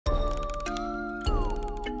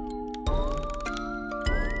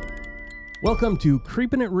Welcome to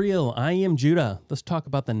Creepin' It Real. I am Judah. Let's talk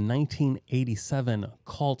about the 1987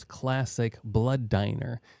 cult classic Blood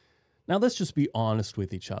Diner. Now, let's just be honest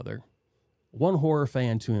with each other. One horror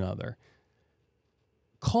fan to another.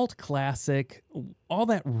 Cult classic, all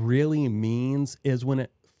that really means is when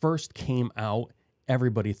it first came out,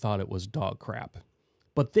 everybody thought it was dog crap.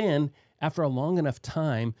 But then, after a long enough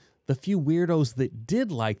time, the few weirdos that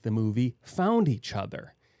did like the movie found each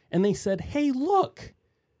other. And they said, hey, look!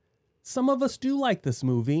 Some of us do like this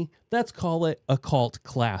movie. Let's call it a cult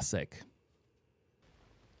classic.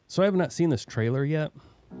 So I have not seen this trailer yet,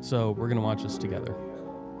 so we're going to watch this together.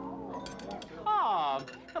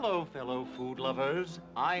 Hello, fellow food lovers.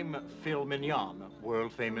 I'm Phil Mignon,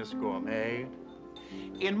 world-famous gourmet.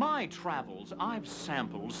 In my travels, I've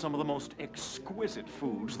sampled some of the most exquisite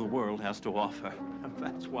foods the world has to offer.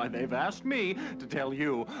 That's why they've asked me to tell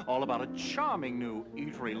you all about a charming new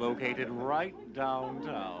eatery located right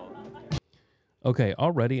downtown. Okay,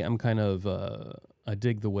 already I'm kind of, I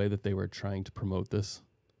dig the way that they were trying to promote this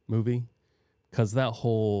movie, because that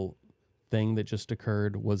whole thing that just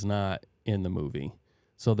occurred was not in the movie.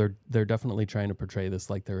 So they're definitely trying to portray this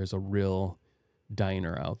like there is a real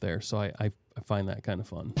diner out there. So I find that kind of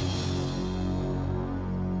fun.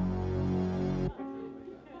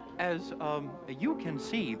 As you can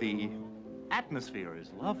see, the atmosphere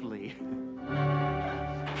is lovely.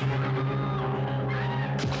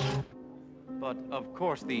 But, of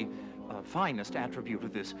course, the finest attribute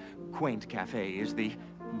of this quaint cafe is the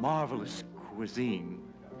marvelous cuisine.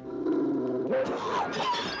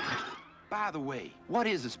 By the way, what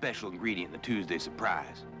is the special ingredient in the Tuesday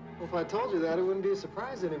surprise? Well, if I told you that, it wouldn't be a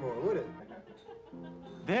surprise anymore, would it?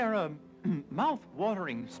 They're,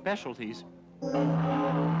 mouth-watering specialties.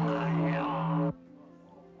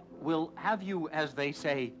 Will have you, as they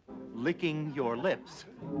say, licking your lips.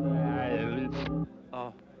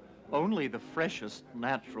 Only the freshest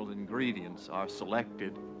natural ingredients are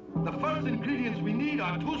selected. The first ingredients we need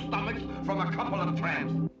are 2 stomachs from a couple of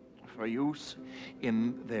tramps. For use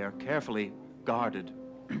in their carefully guarded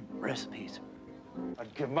recipes.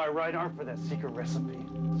 I'd give my right arm for that secret recipe.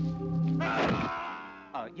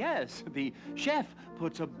 Yes, the chef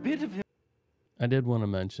puts a bit of him. I did want to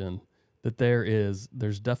mention that there's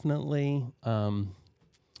definitely a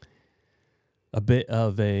bit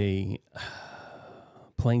of a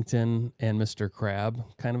Plankton and Mr. Crab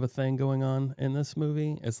kind of a thing going on in this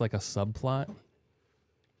movie. It's like a subplot.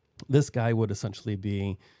 This guy would essentially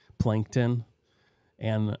be Plankton,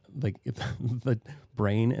 and the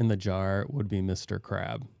brain in the jar would be Mr.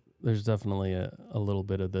 Crab. There's definitely a little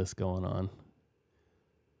bit of this going on.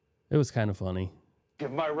 It was kind of funny.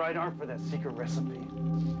 Give my right arm for that secret recipe.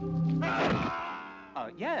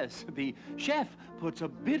 Yes, the chef puts a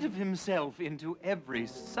bit of himself into every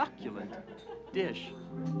succulent dish.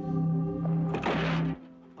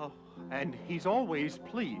 Oh, and he's always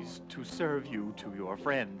pleased to serve you to your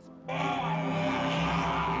friends.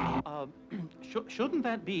 Shouldn't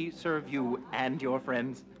that be serve you and your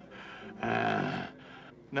friends?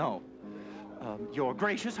 No. Your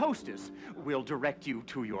gracious hostess will direct you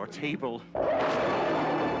to your table,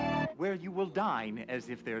 where you will dine as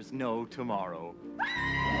if there's no tomorrow.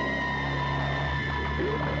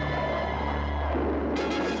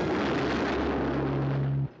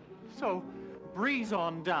 So, breeze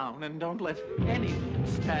on down and don't let anything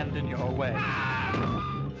stand in your way.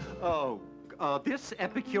 Oh, this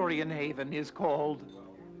Epicurean haven is called...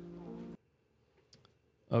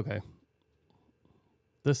 Okay.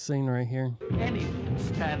 This scene right here. Anything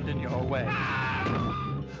stand in your way.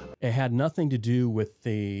 It had nothing to do with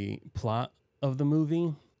the plot of the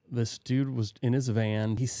movie. This dude was in his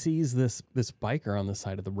van. He sees this biker on the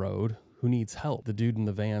side of the road who needs help. The dude in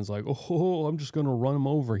the van's like, oh, I'm just going to run him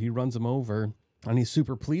over. He runs him over, and he's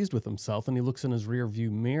super pleased with himself, and he looks in his rear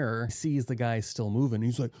view mirror, sees the guy still moving.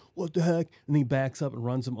 He's like, what the heck? And he backs up and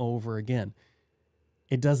runs him over again.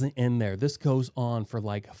 It doesn't end there. This goes on for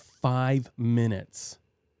like 5 minutes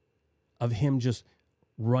of him just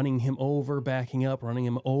running him over, backing up, running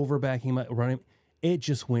him over, backing him up, running. It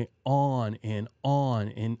just went on and on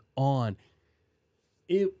and on.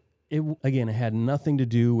 It again, it had nothing to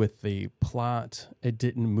do with the plot. It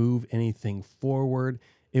didn't move anything forward.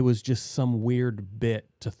 It was just some weird bit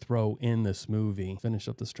to throw in this movie. Finish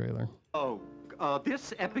up this trailer. Oh,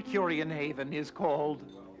 this Epicurean haven is called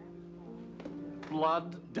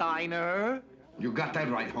Blood Diner. You got that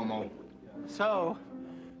right, homo. So,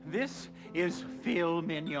 this is Phil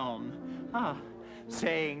Mignon,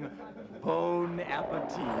 saying bon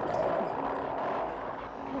appetit.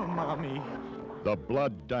 Oh, Mommy. The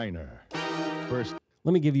Blood Diner. First.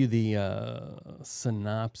 Let me give you the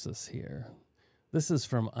synopsis here. This is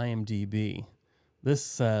from IMDb. This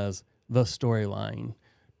says the storyline.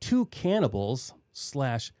 2 cannibals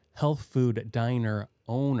 / health food diner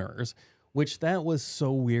owners, which that was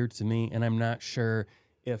so weird to me. And I'm not sure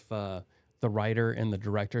if the writer and the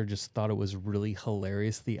director just thought it was really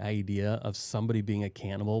hilarious, the idea of somebody being a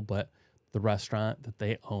cannibal, but the restaurant that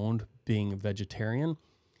they owned being vegetarian.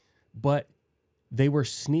 But they were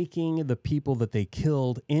sneaking the people that they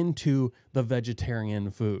killed into the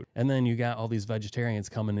vegetarian food. And then you got all these vegetarians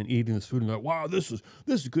coming and eating this food and like, wow, this is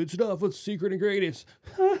good stuff. What's the secret ingredients?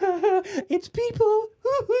 It's people.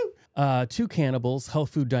 2 cannibals, health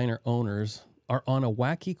food diner owners, are on a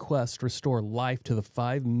wacky quest to restore life to the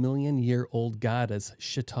 5 million year old goddess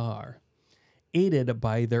Shatar, aided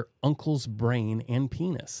by their uncle's brain and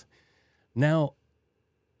penis. Now,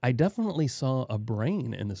 I definitely saw a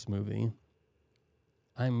brain in this movie.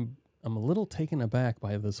 I'm a little taken aback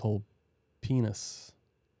by this whole penis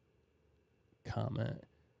comment.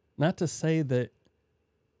 Not to say that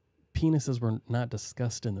penises were not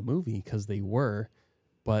discussed in the movie, because they were,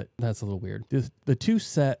 but that's a little weird. The 2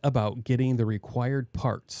 set about getting the required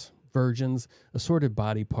parts, virgins, assorted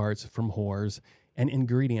body parts from whores, and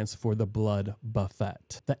ingredients for the blood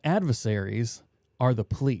buffet. The adversaries are the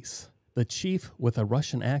police, the chief with a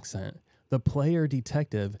Russian accent, the player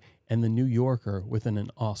detective, and the New Yorker with an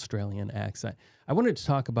Australian accent. I wanted to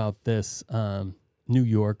talk about this New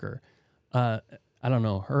Yorker. I don't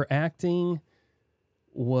know. Her acting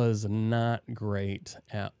was not great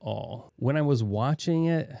at all. When I was watching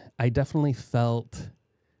it, I definitely felt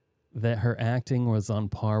that her acting was on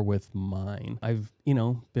par with mine. I've,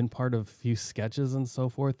 been part of a few sketches and so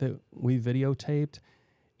forth that we videotaped,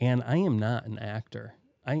 and I am not an actor.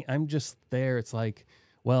 I'm just there. It's like,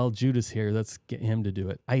 well, Judah's here. Let's get him to do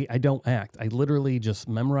it. I don't act. I literally just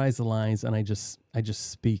memorize the lines and I just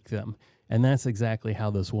speak them. And that's exactly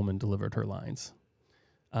how this woman delivered her lines.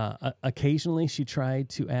 Occasionally she tried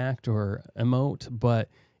to act or emote, but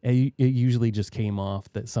it usually just came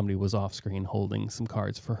off that somebody was off screen holding some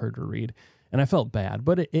cards for her to read. And I felt bad,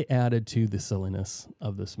 but it added to the silliness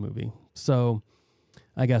of this movie. So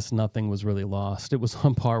I guess nothing was really lost. It was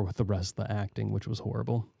on par with the rest of the acting, which was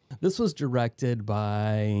horrible. This was directed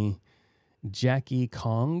by Jackie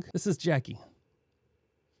Kong. This is Jackie.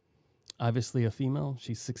 Obviously a female.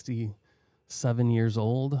 She's 67 years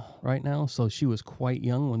old right now, so she was quite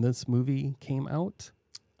young when this movie came out.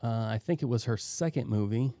 I think it was her second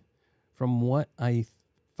movie. From what I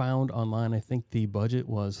found online, I think the budget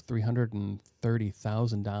was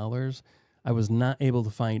 $330,000. I was not able to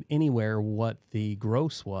find anywhere what the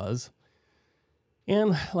gross was.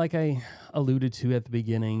 And like I alluded to at the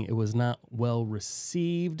beginning, it was not well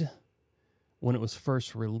received when it was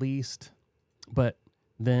first released. But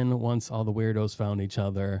then once all the weirdos found each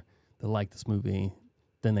other that liked this movie,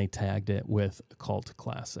 then they tagged it with a cult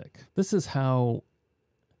classic. This is how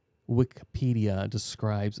Wikipedia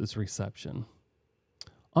describes its reception.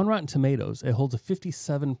 On Rotten Tomatoes, it holds a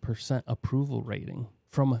 57% approval rating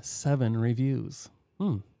from 7 reviews.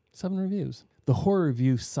 7 reviews. The horror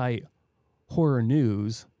review site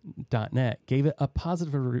horrornews.net gave it a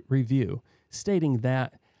positive review, stating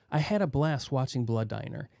that I had a blast watching Blood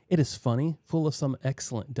Diner. It is funny, full of some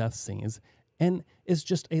excellent death scenes, and is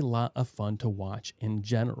just a lot of fun to watch in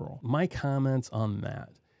general. My comments on that.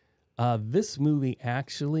 This movie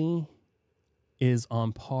actually is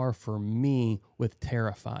on par for me with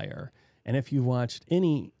Terrifier. And if you watched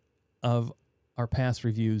any of our past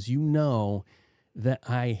reviews, you know that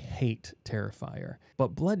I hate Terrifier.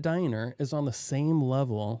 But Blood Diner is on the same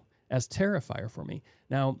level as Terrifier for me.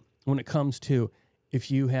 Now, when it comes to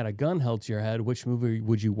if you had a gun held to your head, which movie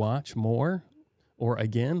would you watch more or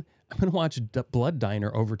again? I'm going to watch Blood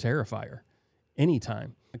Diner over Terrifier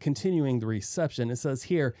anytime. Continuing the reception, it says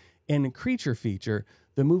here, in Creature Feature,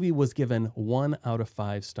 the movie was given 1 out of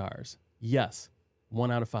 5 stars. Yes,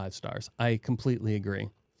 1 out of 5 stars. I completely agree.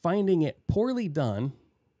 Finding it poorly done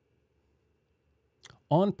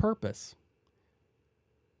on purpose,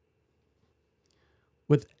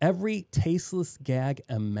 with every tasteless gag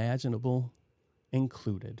imaginable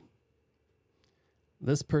included.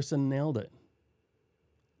 This person nailed it.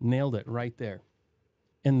 Nailed it right there.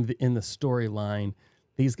 In the storyline,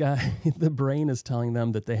 these guys, the brain is telling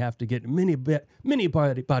them that they have to get many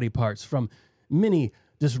body parts from many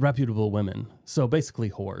disreputable women. So basically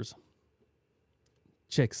whores.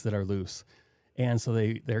 Chicks that are loose. And so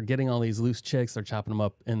they're getting all these loose chicks, they're chopping them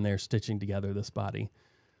up, and they're stitching together this body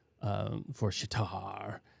for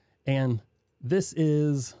Shatar. And this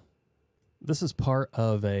is part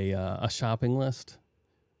of a shopping list.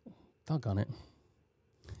 Doggone it.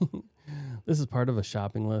 This is part of a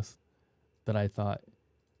shopping list that I thought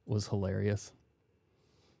was hilarious.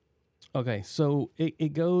 Okay, so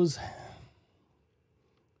it goes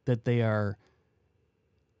that they are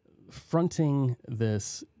fronting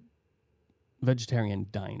this vegetarian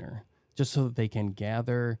diner just so that they can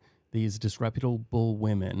gather these disreputable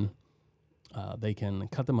women. They can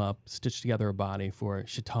cut them up, stitch together a body for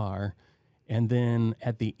Shatar, and then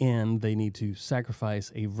at the end, they need to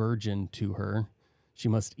sacrifice a virgin to her. She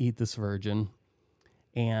must eat this virgin,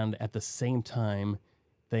 and at the same time,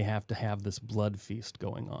 they have to have this blood feast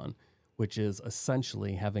going on, which is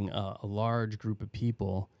essentially having a large group of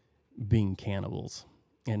people being cannibals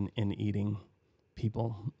and eating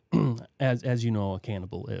people, as you know a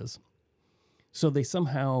cannibal is. So they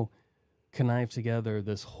somehow connive together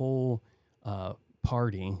this whole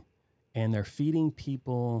party, and they're feeding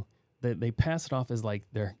people. They pass it off as like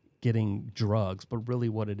they're getting drugs, but really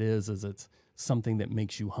what it is it's something that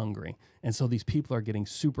makes you hungry. And so these people are getting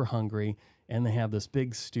super hungry, and they have this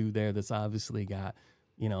big stew there that's obviously got,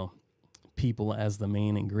 people as the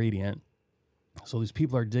main ingredient. So these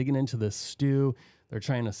people are digging into this stew. They're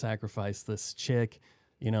trying to sacrifice this chick.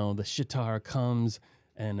 The Shatar comes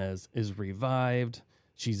and is revived.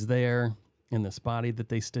 She's there in this body that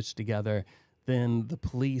they stitched together. Then the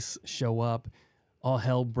police show up. All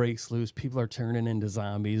hell breaks loose. People are turning into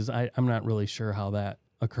zombies. I'm not really sure how that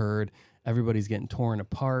occurred. Everybody's getting torn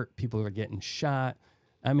apart. People are getting shot.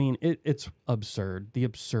 I mean, it's absurd. The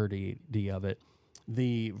absurdity of it.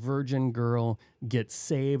 The virgin girl gets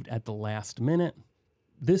saved at the last minute.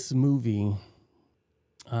 This movie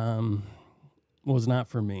was not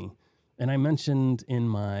for me. And I mentioned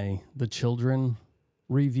in the children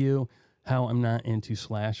review how I'm not into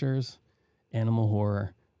slashers, animal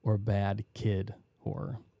horror, or bad kid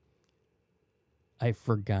horror. I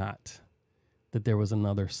forgot that there was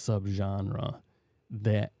another subgenre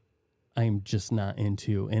that I'm just not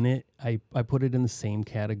into. And I put it in the same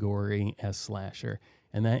category as slasher,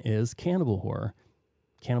 and that is cannibal horror.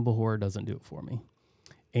 Cannibal horror doesn't do it for me.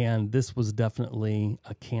 And this was definitely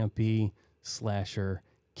a campy slasher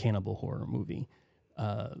cannibal horror movie.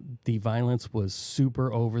 The violence was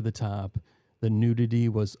super over the top. The nudity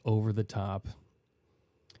was over the top.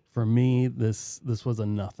 For me, this was a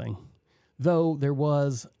nothing. Though there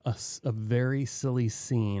was a very silly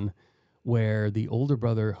scene where the older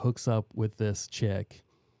brother hooks up with this chick,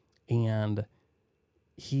 and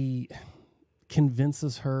he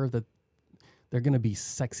convinces her that they're going to be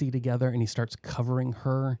sexy together, and he starts covering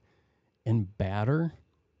her in batter,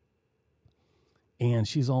 and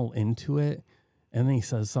she's all into it. And then he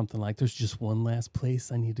says something like, "There's just one last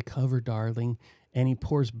place I need to cover, darling." And he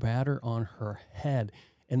pours batter on her head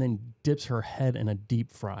and then dips her head in a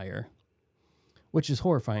deep fryer, which is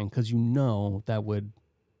horrifying because that would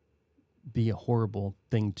be a horrible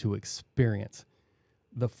thing to experience.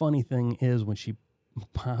 The funny thing is when she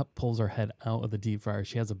pulls her head out of the deep fryer,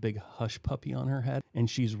 she has a big hush puppy on her head, and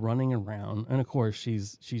she's running around. And of course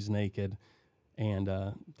she's naked, and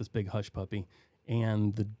this big hush puppy,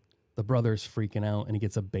 and the brother's freaking out, and he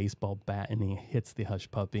gets a baseball bat and he hits the hush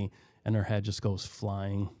puppy, and her head just goes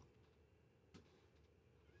flying.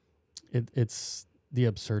 It's the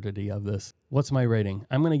absurdity of this. What's my rating?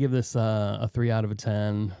 I'm going to give this a 3 out of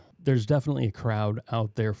 10. There's definitely a crowd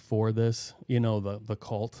out there for this, the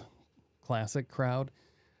cult classic crowd.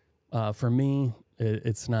 For me,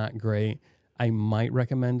 it's not great. I might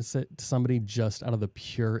recommend it to somebody just out of the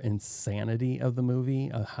pure insanity of the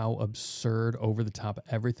movie, how absurd, over the top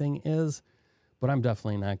everything is. But I'm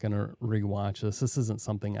definitely not going to rewatch this. This isn't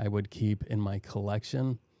something I would keep in my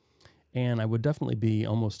collection. And I would definitely be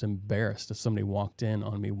almost embarrassed if somebody walked in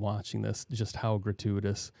on me watching this, just how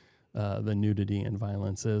gratuitous the nudity and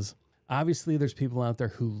violence is. Obviously, there's people out there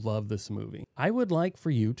who love this movie. I would like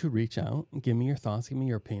for you to reach out and give me your thoughts, give me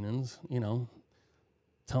your opinions,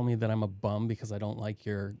 tell me that I'm a bum because I don't like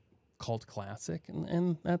your cult classic,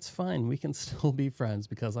 and that's fine. We can still be friends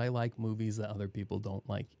because I like movies that other people don't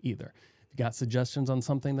like either. If you got suggestions on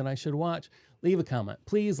something that I should watch, leave a comment.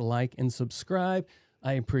 Please like and subscribe.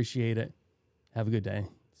 I appreciate it. Have a good day.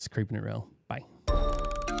 It's Creepin' It Real.